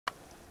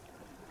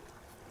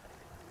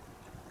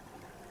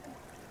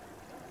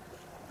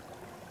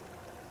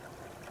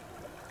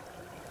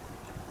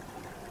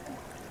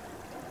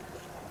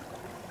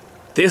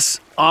This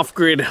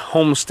off-grid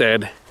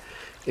homestead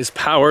is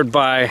powered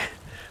by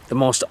the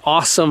most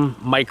awesome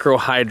micro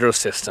hydro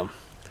system.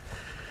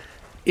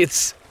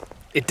 It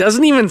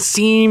doesn't even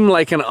seem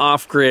like an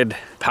off-grid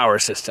power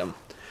system.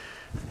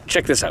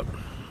 Check this out.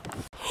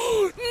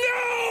 No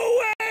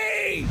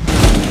way!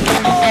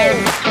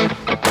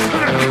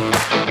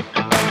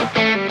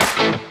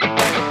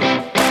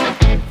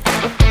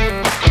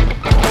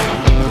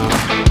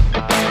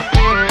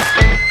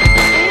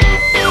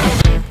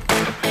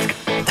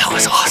 That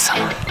was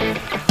awesome.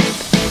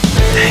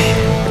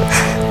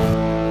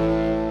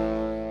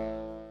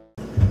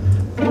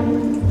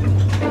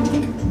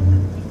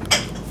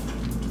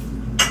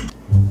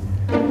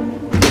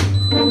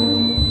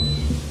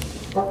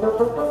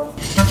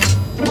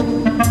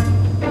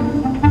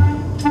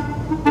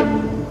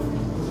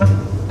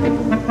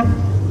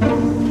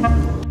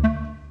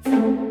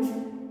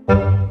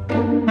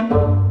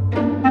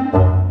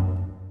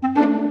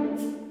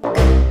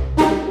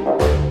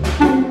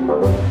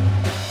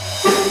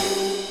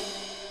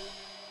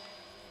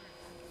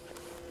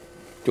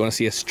 Do you want to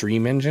see a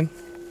stream engine?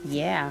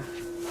 Yeah.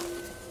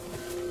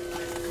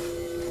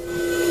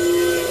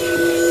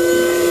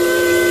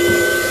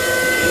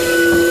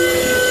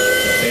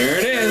 There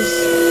it is.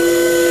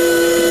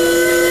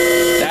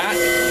 That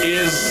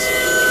is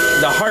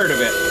the heart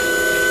of it.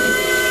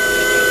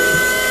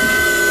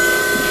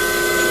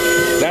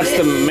 That's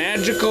the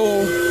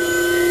magical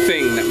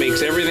thing that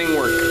makes everything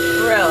work.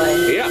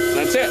 Really? Yeah,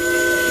 that's it.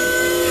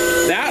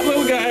 That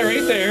little guy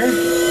right there,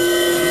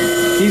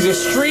 he's a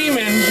stream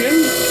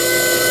engine.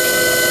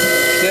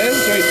 Says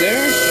right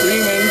there,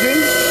 stream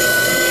engine,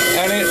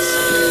 and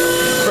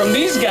it's from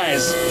these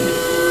guys,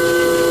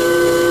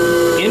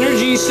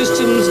 Energy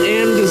Systems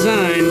and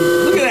Design.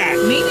 Look at that.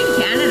 Made in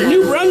Canada.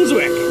 New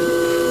Brunswick.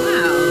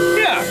 Wow.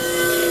 Yeah.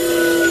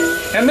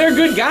 And they're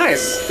good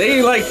guys.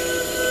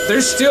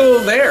 They're still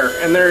there,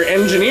 and they're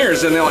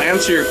engineers, and they'll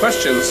answer your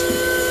questions.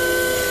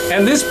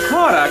 And this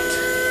product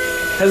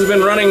has been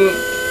running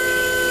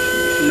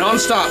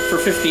non-stop for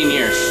 15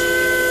 years.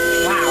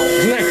 Wow.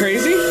 Isn't that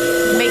crazy?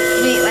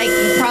 Makes me like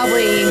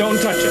probably. Don't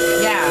touch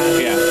it. Yeah.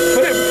 Yeah.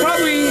 But it's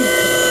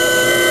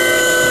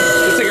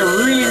like a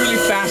really, really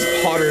fast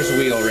potter's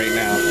wheel right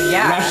now.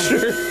 Yeah. I'm not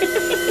sure.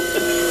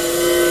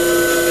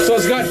 So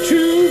it's got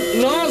two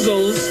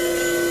nozzles,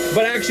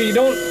 but actually you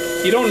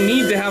don't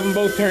need to have them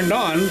both turned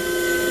on.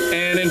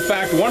 And in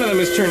fact, one of them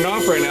is turned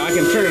off right now. I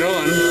can turn it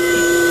on.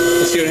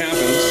 Let's see what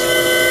happens.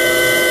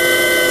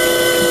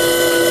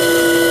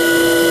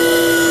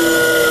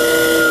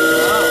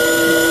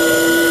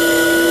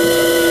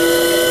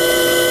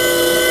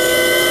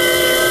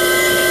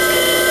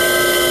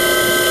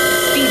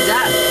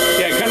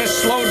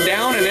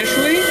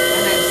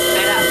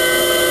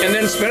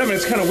 And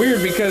it's kind of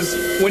weird because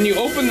when you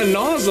open the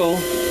nozzle,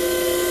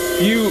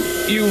 you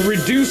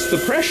reduce the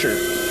pressure.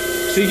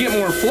 So you get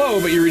more flow,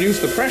 but you reduce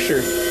the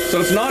pressure. So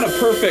it's not a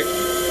perfect,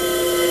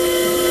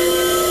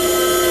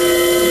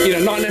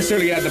 not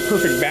necessarily at the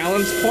perfect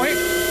balance point.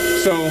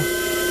 So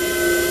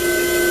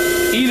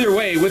either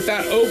way, with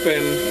that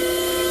open,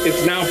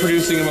 it's now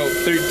producing about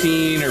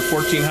 13 or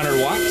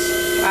 1400 watts.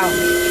 Wow.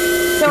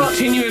 So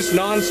continuous,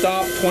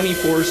 non-stop,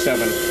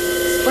 24/7.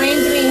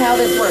 Explain to me how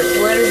this works.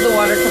 Where does the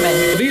water come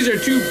in? These are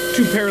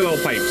two parallel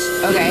pipes.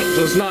 Okay.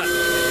 So it's not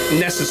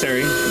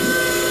necessary.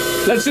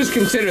 Let's just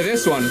consider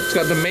this one. It's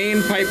got the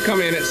main pipe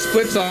coming in. It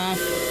splits off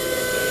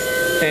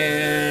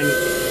and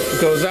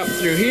goes up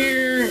through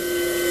here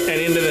and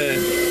into the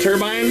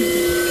turbine.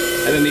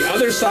 And then the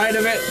other side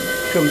of it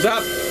comes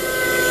up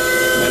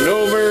and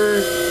over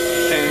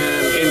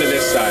and into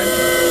this side.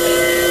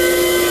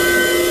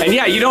 And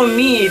yeah, you don't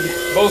need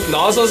both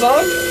nozzles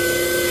on.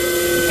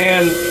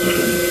 And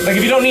like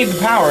if you don't need the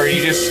power,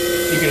 you can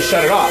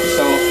shut it off.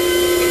 So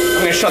I'm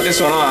gonna shut this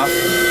one off.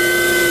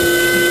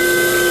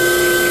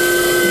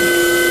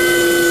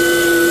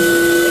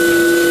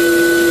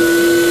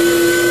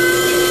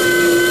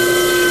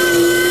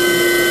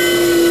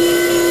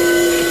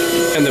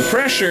 And the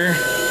pressure,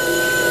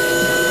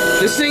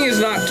 this thing is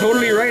not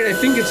totally right. I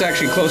think it's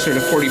actually closer to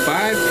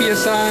 45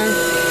 PSI.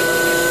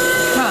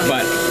 Huh.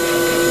 But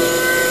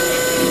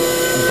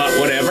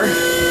whatever.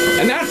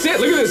 And that's it.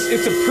 Look at this.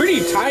 It's a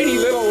pretty tidy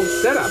little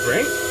setup,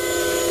 right?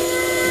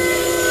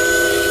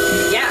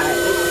 Yeah.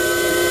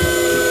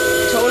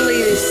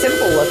 Totally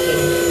simple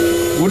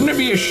looking. Wouldn't it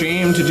be a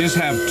shame to just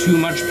have too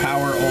much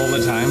power all the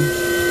time?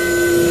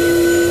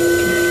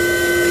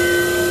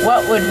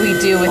 What would we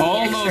do with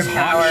all the extra those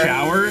power? Hot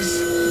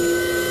showers?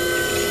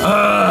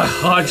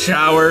 Hot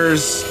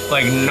showers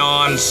like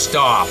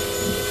non-stop.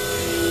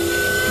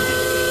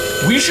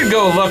 We should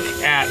go look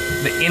at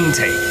the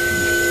intake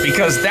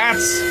because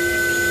that's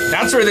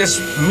where this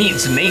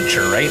meets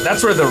nature, right?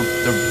 That's where the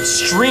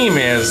stream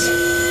is.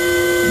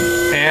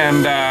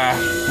 And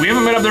we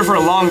haven't been up there for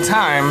a long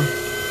time,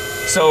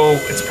 so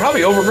it's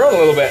probably overgrown a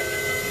little bit.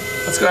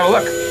 Let's go have a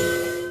look.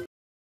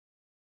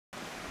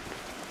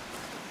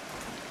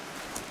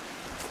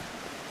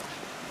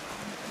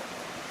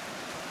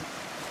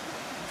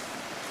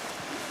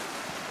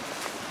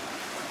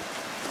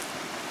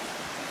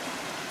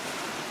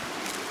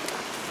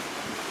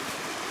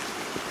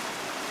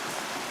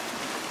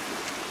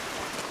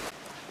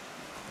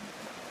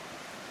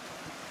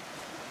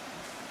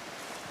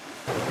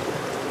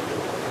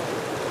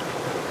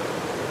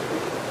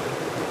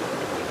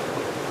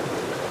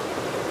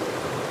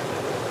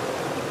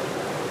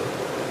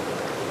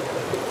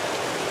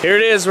 Here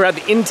it is, we're at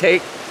the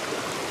intake.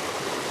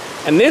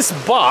 And this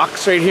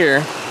box right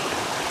here,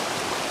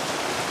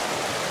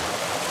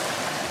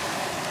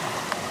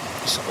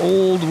 this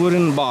old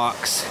wooden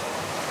box,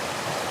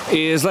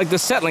 is like the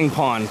settling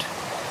pond.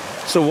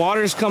 So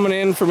water's coming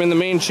in from in the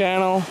main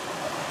channel.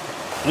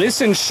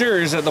 This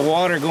ensures that the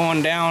water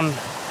going down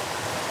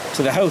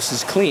to the house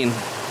is clean.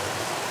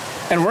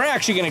 And we're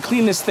actually gonna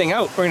clean this thing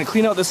out. We're gonna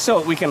clean out this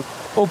silt. We can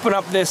open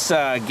up this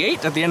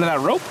gate at the end of that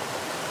rope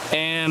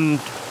and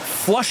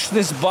flush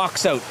this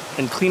box out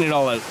and clean it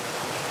all out.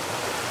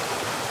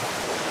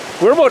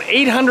 We're about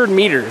 800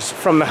 meters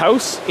from the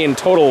house in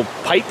total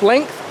pipe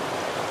length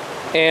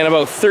and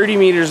about 30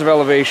 meters of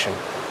elevation.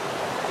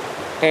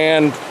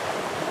 And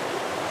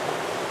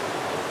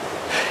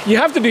you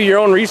have to do your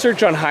own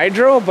research on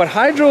hydro, but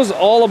hydro is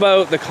all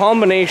about the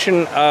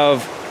combination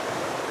of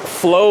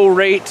flow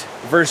rate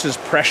versus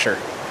pressure.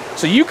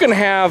 So you can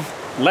have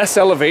less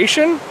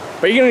elevation,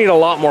 but you're gonna need a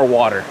lot more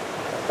water.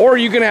 Or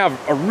you can have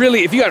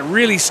if you got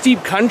really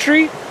steep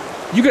country,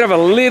 you could have a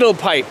little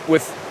pipe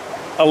with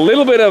a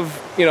little bit of,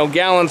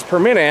 gallons per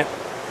minute,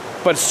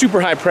 but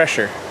super high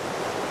pressure.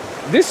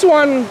 This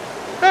one,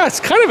 it's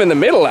kind of in the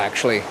middle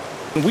actually.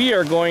 We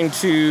are going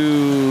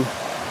to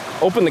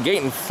open the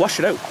gate and flush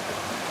it out.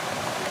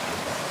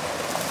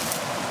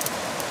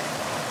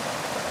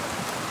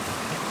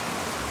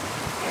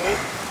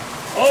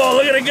 Oh,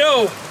 look at it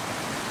go!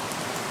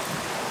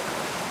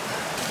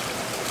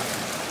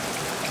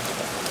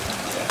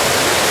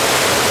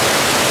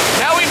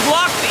 Now we've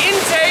blocked the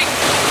intake,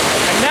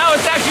 and now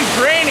it's actually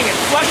draining and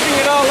flushing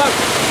it all out.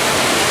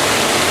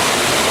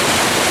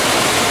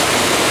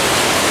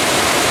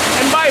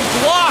 And by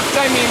blocked,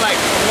 I mean like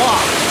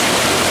blocked.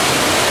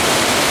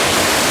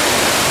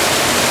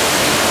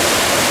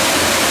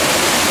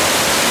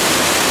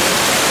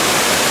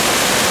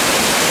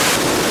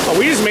 Oh,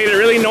 we just made it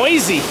really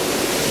noisy.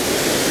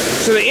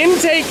 So the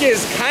intake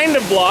is kind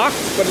of blocked,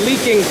 but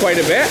leaking quite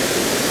a bit.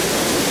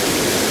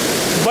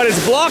 But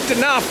it's blocked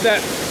enough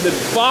that the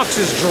box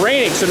is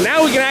draining. So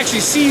now we can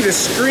actually see the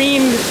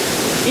screened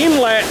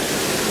inlet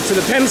to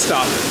the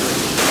penstock.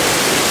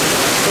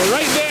 So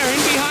right there,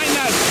 in behind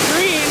that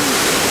screen,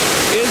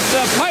 is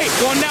the pipe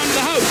going down to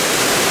the house.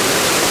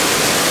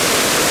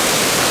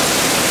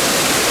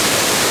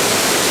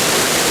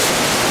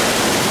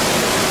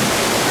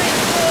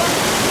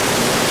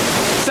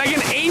 It's like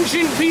an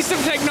ancient piece of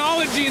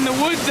technology in the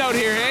woods out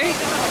here, eh?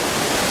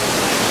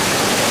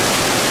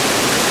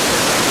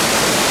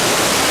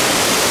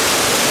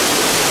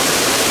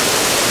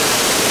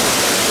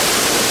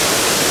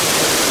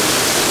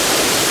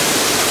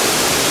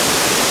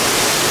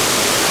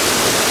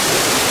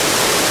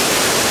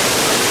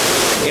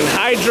 In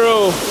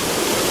hydro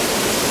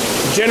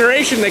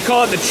generation, they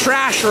call it the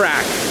trash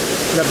rack.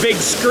 The big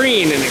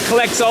screen, and it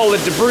collects all the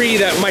debris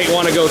that might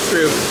want to go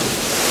through.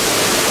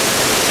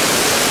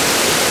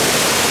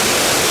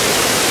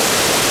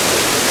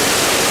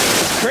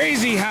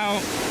 Crazy how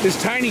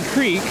this tiny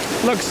creek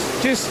looks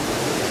just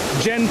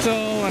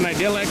gentle and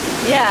idyllic.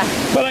 Yeah.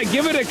 But I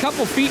give it a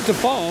couple feet to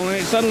fall and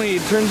it suddenly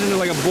turns into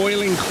like a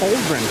boiling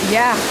cauldron.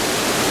 Yeah.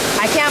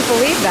 I can't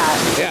believe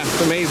that. Yeah,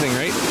 it's amazing,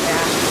 right?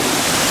 Yeah.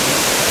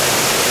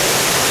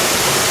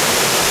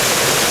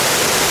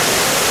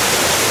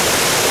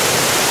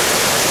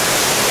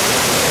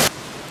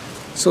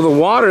 So the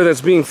water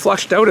that's being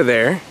flushed out of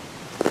there,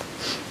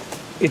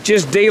 it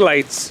just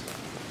daylights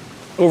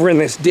over in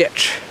this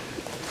ditch.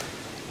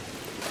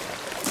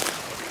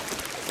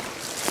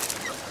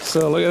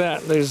 So look at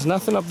that, there's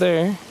nothing up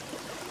there.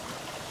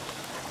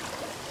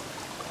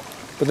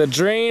 But the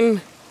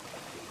drain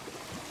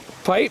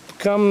pipe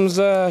comes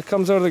out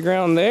of the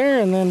ground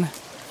there, and then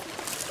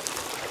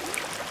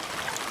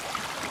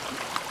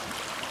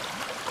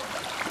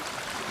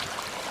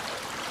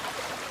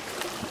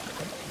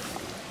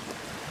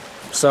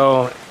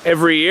so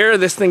every year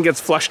this thing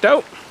gets flushed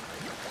out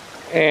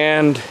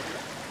and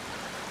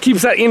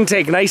keeps that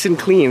intake nice and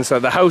clean, so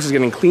the house is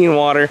getting clean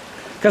water.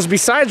 Because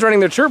besides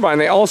running their turbine,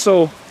 they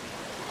also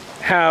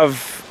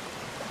have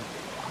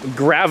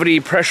gravity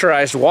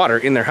pressurized water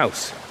in their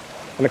house.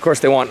 And of course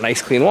they want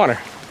nice clean water.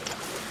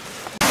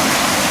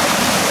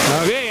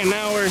 Okay, and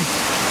now we're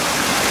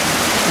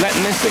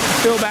letting this thing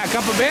fill back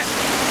up a bit.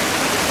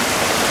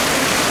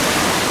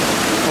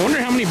 I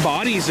wonder how many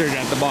bodies are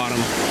at the bottom.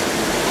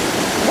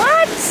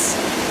 What?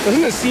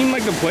 Doesn't it seem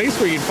like the place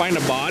where you'd find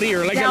a body,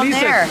 or like down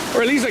there.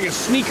 or at least like a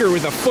sneaker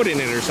with a foot in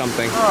it or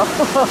something?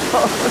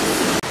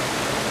 Oh.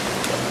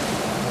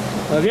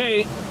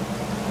 Okay,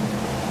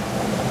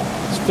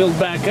 it's filled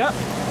back up,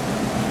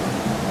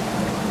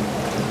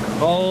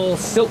 all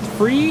silt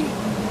free,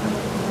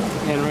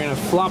 and we're gonna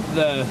flop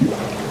the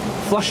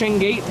flushing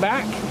gate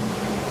back.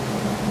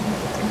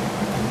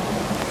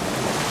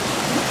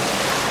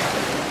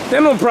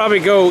 Then we'll probably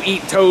go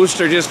eat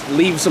toast or just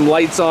leave some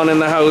lights on in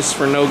the house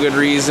for no good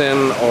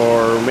reason,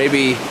 or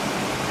maybe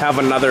have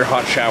another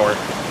hot shower.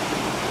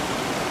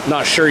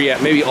 Not sure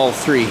yet, maybe all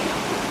three.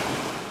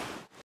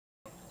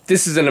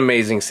 This is an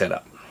amazing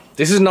setup.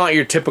 This is not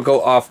your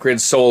typical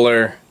off-grid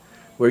solar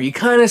where you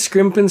kind of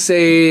scrimp and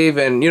save.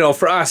 And, you know,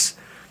 for us,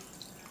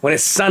 when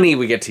it's sunny,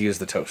 we get to use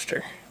the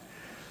toaster.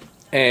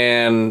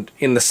 And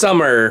in the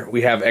summer,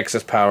 we have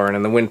excess power, and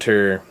in the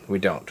winter, we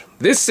don't.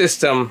 This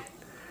system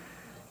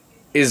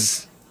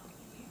it's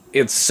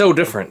so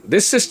different.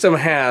 This system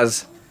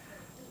has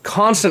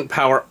constant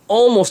power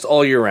almost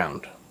all year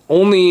round.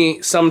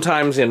 Only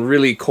sometimes in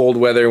really cold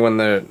weather when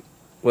the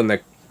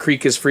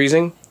creek is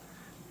freezing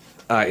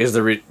is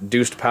the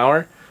reduced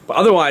power. But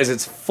otherwise,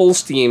 it's full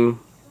steam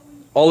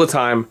all the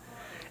time.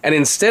 And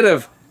instead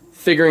of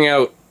figuring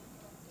out,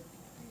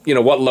 you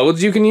know, what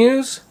loads you can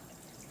use,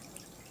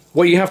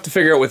 what you have to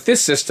figure out with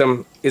this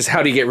system is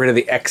how do you get rid of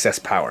the excess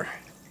power.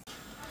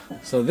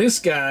 So this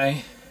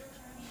guy,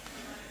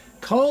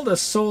 called a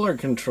solar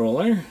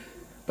controller,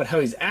 but how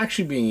he's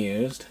actually being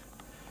used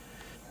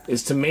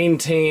is to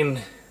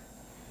maintain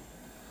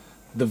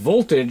the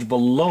voltage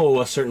below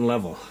a certain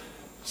level.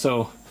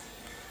 So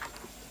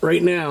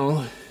right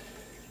now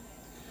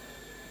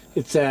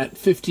it's at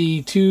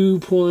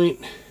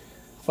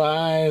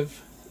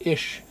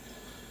 52.5-ish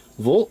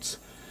volts.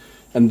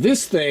 And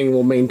this thing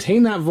will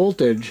maintain that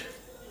voltage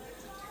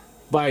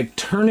by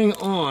turning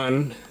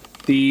on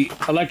the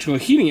electrical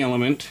heating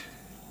element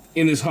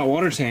in this hot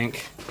water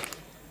tank.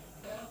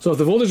 So if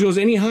the voltage goes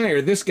any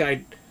higher, this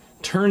guy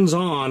turns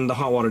on the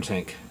hot water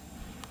tank.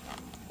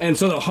 And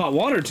so the hot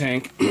water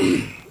tank,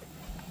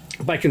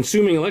 by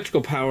consuming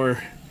electrical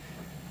power,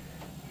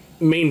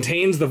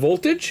 maintains the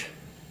voltage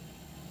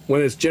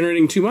when it's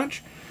generating too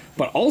much,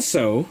 but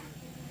also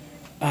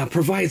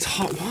provides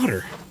hot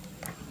water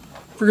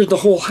for the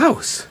whole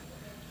house.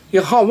 You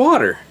have hot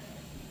water,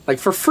 like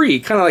for free,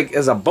 kind of like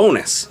as a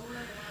bonus.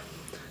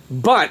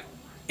 But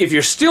if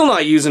you're still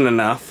not using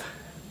enough,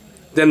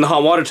 then the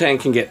hot water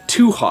tank can get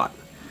too hot.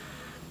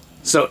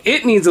 So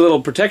it needs a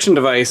little protection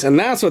device, and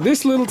that's what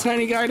this little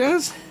tiny guy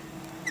does.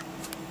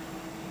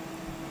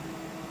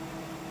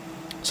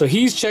 So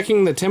he's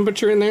checking the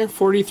temperature in there,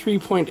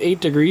 43.8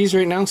 degrees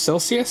right now,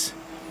 Celsius.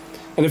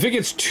 And if it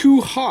gets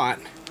too hot,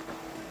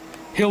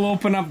 he'll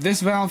open up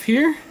this valve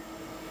here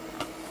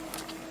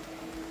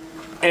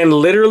and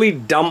literally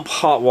dump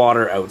hot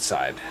water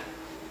outside.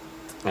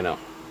 I know,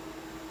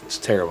 it's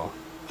terrible.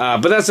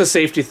 But that's a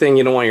safety thing.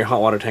 You don't want your hot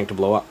water tank to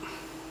blow up.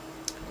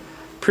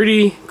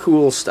 Pretty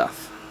cool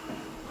stuff.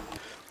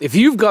 If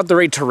you've got the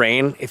right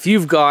terrain, if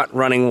you've got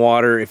running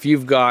water, if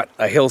you've got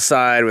a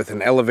hillside with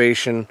an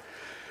elevation,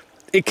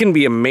 it can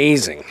be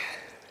amazing.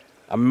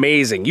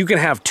 Amazing. You can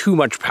have too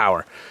much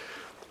power.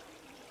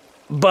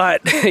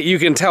 But you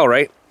can tell,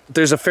 right?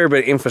 There's a fair bit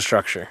of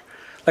infrastructure.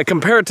 Like,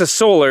 compare it to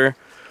solar,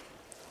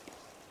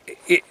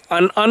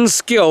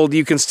 unskilled,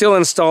 you can still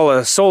install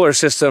a solar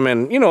system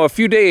in, you know, a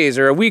few days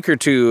or a week or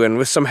two, and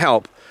with some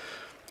help.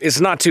 It's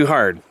not too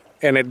hard.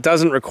 And it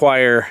doesn't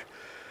require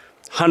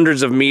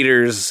hundreds of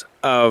meters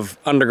of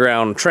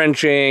underground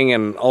trenching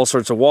and all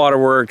sorts of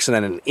waterworks, and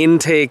then an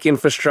intake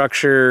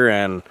infrastructure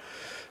and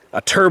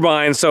a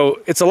turbine.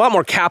 So it's a lot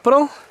more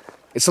capital.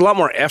 It's a lot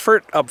more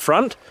effort up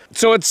front.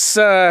 So it's,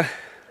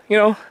 you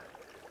know,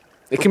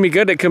 it can be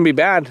good, it can be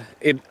bad.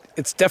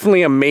 It's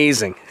definitely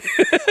amazing.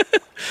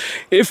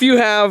 If you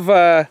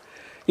have,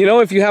 you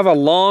know, if you have a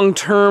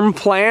long-term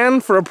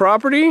plan for a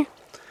property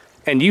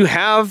and you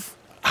have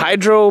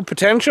hydro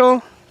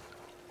potential,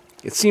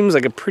 it seems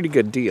like a pretty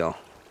good deal.